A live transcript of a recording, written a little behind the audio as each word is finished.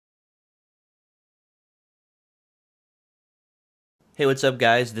Hey, what's up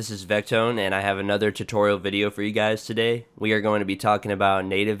guys? This is Vekktone and I have another tutorial video for you guys today. We are going to be talking about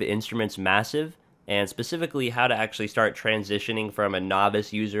Native Instruments Massive and specifically how to actually start transitioning from a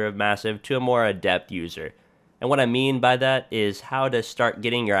novice user of Massive to a more adept user. And what I mean by that is how to start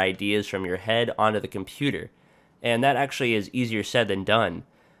getting your ideas from your head onto the computer. And that actually is easier said than done.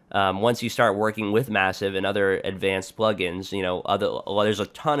 Once you start working with Massive and other advanced plugins, there's a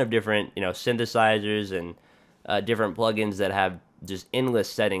ton of different, synthesizers and different plugins that have just endless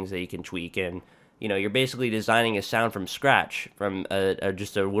settings that you can tweak, and you're basically designing a sound from scratch from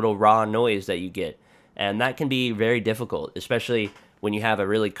just a little raw noise that you get, and that can be very difficult, especially when you have a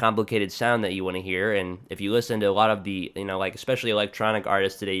really complicated sound that you want to hear. And if you listen to a lot of the especially electronic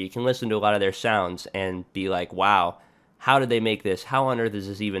artists today, you can listen to a lot of their sounds and be like, wow, how did they make this? How on earth is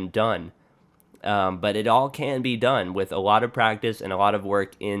this even done? But it all can be done with a lot of practice and a lot of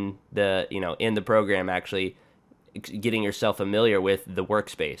work in the in the program, actually getting yourself familiar with the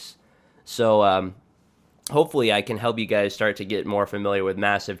workspace. So hopefully I can help you guys start to get more familiar with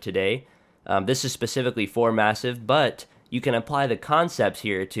Massive today. This is specifically for Massive, but you can apply the concepts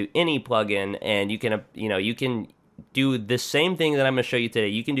here to any plugin, and you can do the same thing that I'm going to show you today.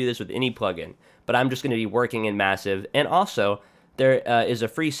 You can do this with any plugin, but I'm just going to be working in Massive. And also there is a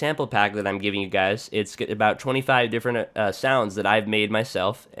free sample pack that I'm giving you guys. It's about 25 different sounds that I've made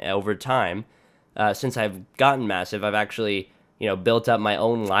myself over time. Since I've gotten Massive, I've actually, built up my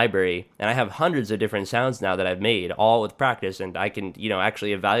own library, and I have hundreds of different sounds now that I've made, all with practice, and I can,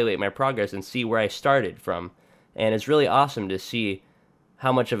 actually evaluate my progress and see where I started from. And it's really awesome to see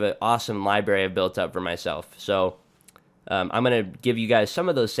how much of an awesome library I've built up for myself. So I'm going to give you guys some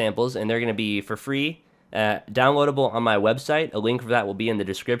of those samples, and they're going to be for free, downloadable on my website. A link for that will be in the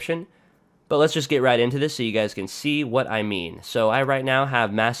description. But let's just get right into this so you guys can see what I mean. So I right now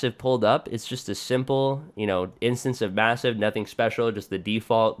have Massive pulled up. It's just a simple, instance of Massive, nothing special, just the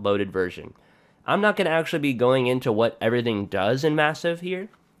default loaded version. I'm not going to actually be going into what everything does in Massive here,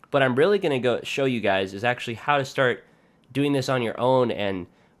 but I'm really going to show you guys is actually how to start doing this on your own and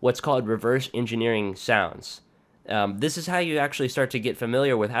what's called reverse engineering sounds. This is how you actually start to get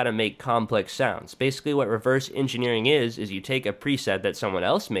familiar with how to make complex sounds. Basically what reverse engineering is you take a preset that someone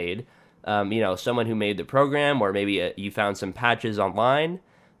else made, someone who made the program, or maybe you found some patches online,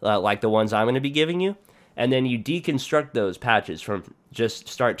 like the ones I'm going to be giving you, and then you deconstruct those patches from just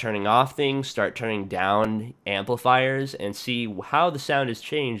start turning off things, start turning down amplifiers, and see how the sound has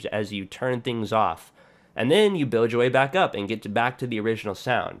changed as you turn things off. And then you build your way back up and get back to the original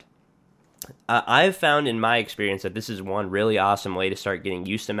sound. I've found in my experience that this is one really awesome way to start getting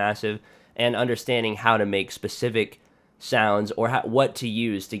used to Massive and understanding how to make specific sounds, or what to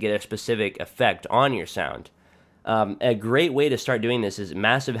use to get a specific effect on your sound. A great way to start doing this is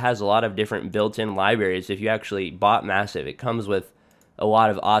Massive has a lot of different built-in libraries. If you actually bought Massive, it comes with a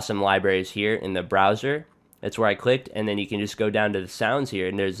lot of awesome libraries here in the browser. That's where I clicked, and then you can just go down to the sounds here,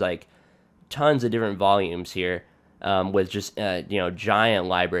 and there's like tons of different volumes here with just giant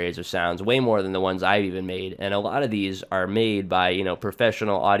libraries of sounds, way more than the ones I've even made. And a lot of these are made by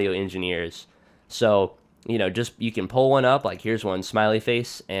professional audio engineers. So you can pull one up, like here's one, smiley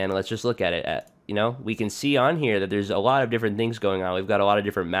face, and let's just look at it. We can see on here that there's a lot of different things going on. We've got a lot of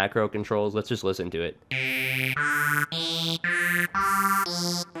different macro controls. Let's just listen to it.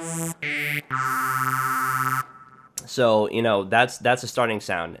 So, that's a starting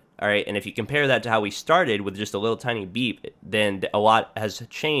sound. All right, and if you compare that to how we started with just a little tiny beep, then a lot has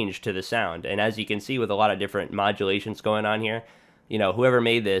changed to the sound. And as you can see with a lot of different modulations going on here, whoever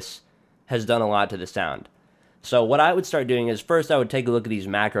made this has done a lot to the sound. So what I would start doing is first I would take a look at these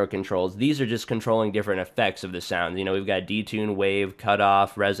macro controls. These are just controlling different effects of the sound. We've got detune, wave,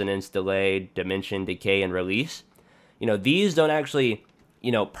 cutoff, resonance, delay, dimension, decay, and release. These don't actually,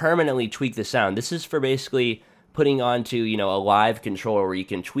 permanently tweak the sound. This is for basically putting onto, a live controller where you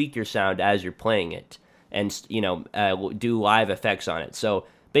can tweak your sound as you're playing it and, do live effects on it. So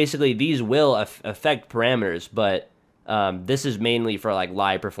basically these will affect parameters, but this is mainly for like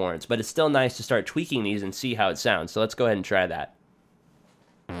live performance, but it's still nice to start tweaking these and see how it sounds. So let's go ahead and try that.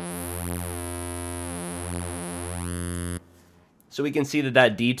 So we can see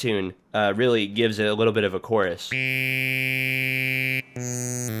that detune really gives it a little bit of a chorus.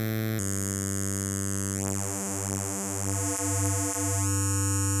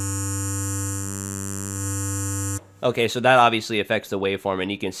 Okay, so that obviously affects the waveform,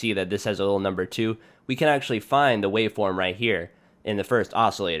 and you can see that this has a little number 2. We can actually find the waveform right here in the first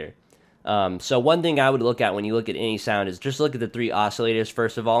oscillator. So one thing I would look at when you look at any sound is just look at the 3 oscillators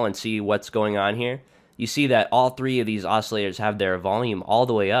first of all and see what's going on here. You see that all 3 of these oscillators have their volume all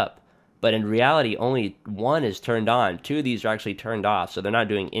the way up, But in reality, only one is turned on. Two of these are actually turned off, so they're not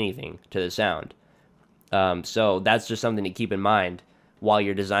doing anything to the sound. So that's just something to keep in mind while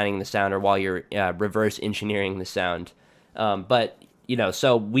you're designing the sound or while you're reverse engineering the sound. But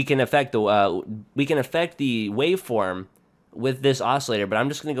so we can affect the waveform with this oscillator. But I'm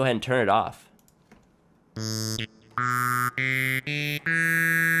just going to go ahead and turn it off.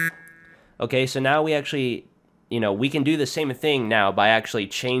 Okay, so now we actually, we can do the same thing now by actually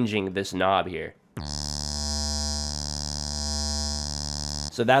changing this knob here.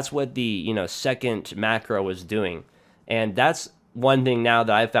 So that's what the, second macro was doing. And that's one thing now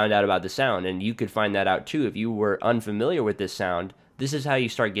that I've found out about the sound, and you could find that out too. If you were unfamiliar with this sound, this is how you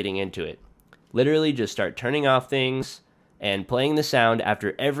start getting into it. Literally just start turning off things and playing the sound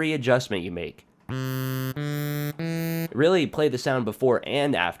after every adjustment you make. Really play the sound before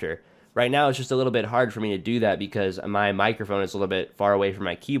and after. Right now it's just a little bit hard for me to do that because my microphone is a little bit far away from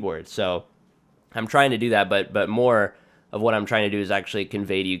my keyboard. So I'm trying to do that, but more of what I'm trying to do is actually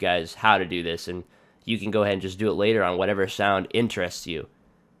convey to you guys how to do this, and you can go ahead and just do it later on whatever sound interests you.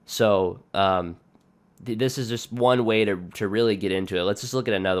 So this is just one way to really get into it. Let's just look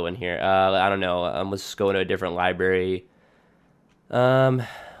at another one here. I don't know. Let's just go into a different library.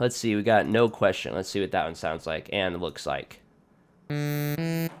 Let's see. We got no question. Let's see what that one sounds like and looks like.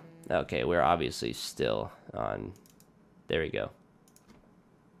 Okay, we're obviously still on. There we go.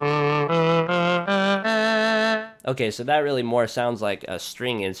 Okay, so that really more sounds like a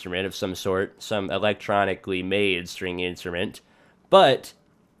string instrument of some sort, some electronically made string instrument, but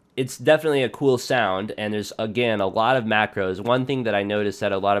it's definitely a cool sound, and there's, again, a lot of macros. One thing that I noticed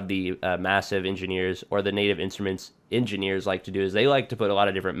that a lot of the massive engineers or the native instruments engineers like to do is they like to put a lot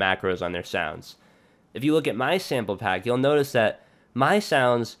of different macros on their sounds. If you look at my sample pack, you'll notice that my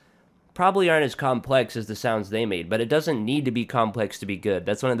sounds probably aren't as complex as the sounds they made, but it doesn't need to be complex to be good.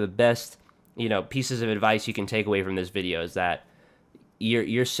 That's one of the best, pieces of advice you can take away from this video, is that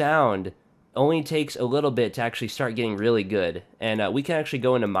your sound only takes a little bit to actually start getting really good. And we can actually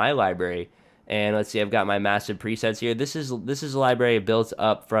go into my library, and let's see, I've got my massive presets here. This is a library built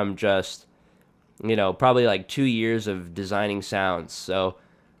up from just, probably like 2 years of designing sounds. So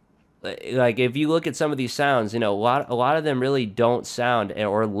like if you look at some of these sounds, a lot of them really don't sound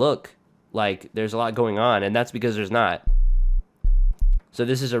or look like there's a lot going on, and that's because there's not. So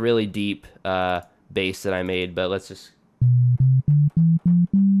this is a really deep bass that I made, but let's just...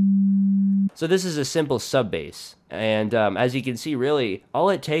 So this is a simple sub bass, and as you can see, really, all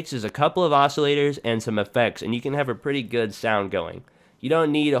it takes is a couple of oscillators and some effects, and you can have a pretty good sound going. You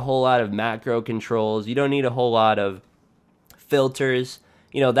don't need a whole lot of macro controls. You don't need a whole lot of filters.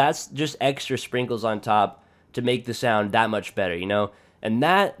 That's just extra sprinkles on top to make the sound that much better, And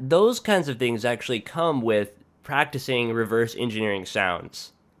those kinds of things actually come with practicing reverse engineering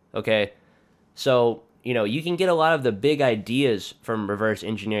sounds, okay? So, you can get a lot of the big ideas from reverse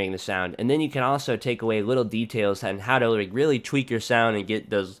engineering the sound, and then you can also take away little details and how to really tweak your sound and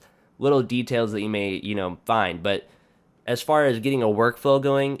get those little details that you may, find. But as far as getting a workflow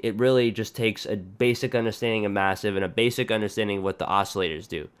going, it really just takes a basic understanding of massive and a basic understanding of what the oscillators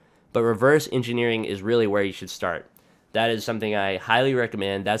do. But reverse engineering is really where you should start. That is something I highly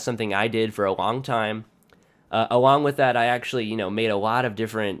recommend. That's something I did for a long time. Along with that, I actually, made a lot of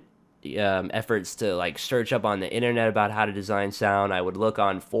different efforts to search up on the internet about how to design sound. I would look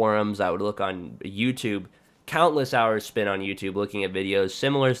on forums. I would look on YouTube. Countless hours spent on YouTube looking at videos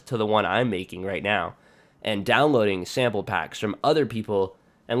similar to the one I'm making right now, and downloading sample packs from other people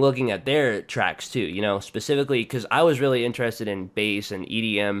and looking at their tracks too, specifically because I was really interested in bass and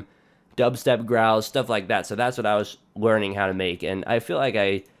EDM, dubstep growls, stuff like that. So that's what I was learning how to make, and I feel like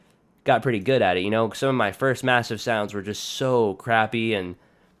I got pretty good at it. Some of my first massive sounds were just so crappy, and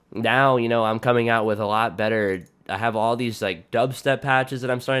now, I'm coming out with a lot better. I have all these dubstep patches that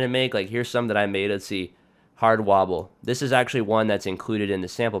I'm starting to make. Here's some that I made. Let's see. Hard Wobble. This is actually one that's included in the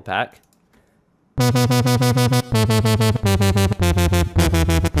sample pack.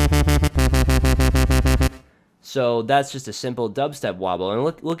 So that's just a simple dubstep wobble, and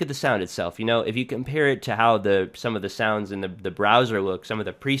look at the sound itself. If you compare it to how some of the sounds in the browser look, some of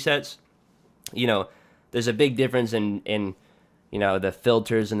the presets, there's a big difference in the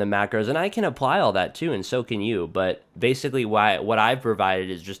filters and the macros, and I can apply all that too, and so can you. But basically, what I've provided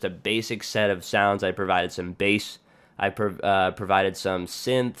is just a basic set of sounds. I provided some bass, I provided some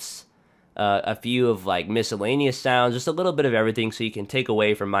synths, a few of miscellaneous sounds, just a little bit of everything, so you can take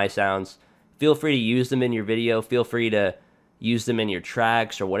away from my sounds. Feel free to use them in your video. Feel free to use them in your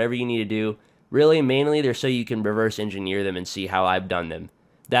tracks or whatever you need to do. Really, mainly, they're so you can reverse engineer them and see how I've done them.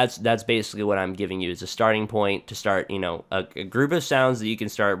 that's basically what I'm giving you, is a starting point to start, a group of sounds that you can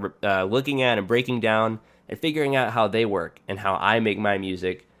start looking at and breaking down and figuring out how they work and how I make my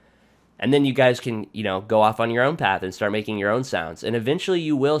music. And then you guys can, go off on your own path and start making your own sounds. And eventually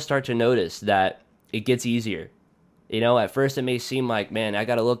you will start to notice that it gets easier. At first it may seem like, man, I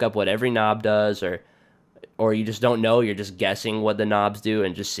got to look up what every knob does, or you just don't know, you're just guessing what the knobs do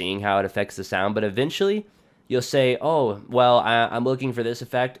and just seeing how it affects the sound. But eventually you'll say, oh, well, I'm looking for this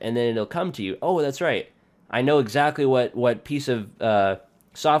effect, and then it'll come to you. Oh, that's right. I know exactly what piece of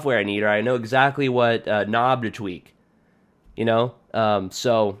software I need, or I know exactly what knob to tweak.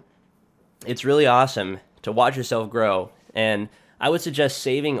 So it's really awesome to watch yourself grow. And I would suggest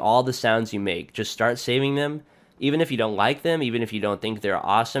saving all the sounds you make. Just start saving them. Even if you don't like them, even if you don't think they're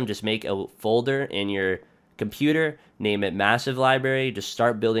awesome, just make a folder in your computer, name it Massive Library, just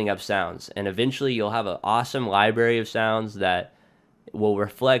start building up sounds. And eventually you'll have an awesome library of sounds that will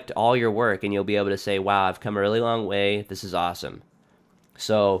reflect all your work, and you'll be able to say, wow, I've come a really long way. This is awesome.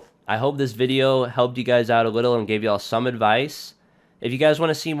 So I hope this video helped you guys out a little and gave you all some advice. If you guys want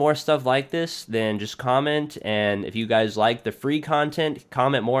to see more stuff like this, then just comment. And if you guys like the free content,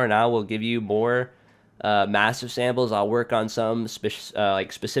 comment more and I will give you more massive samples. I'll work on some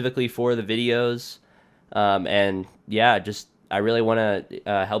specifically for the videos. And yeah, I really want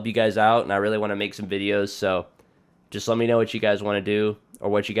to help you guys out, and I really want to make some videos. So just let me know what you guys want to do or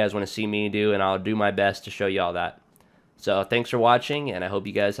what you guys want to see me do, and I'll do my best to show you all that. So thanks for watching, and I hope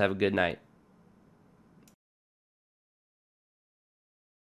you guys have a good night.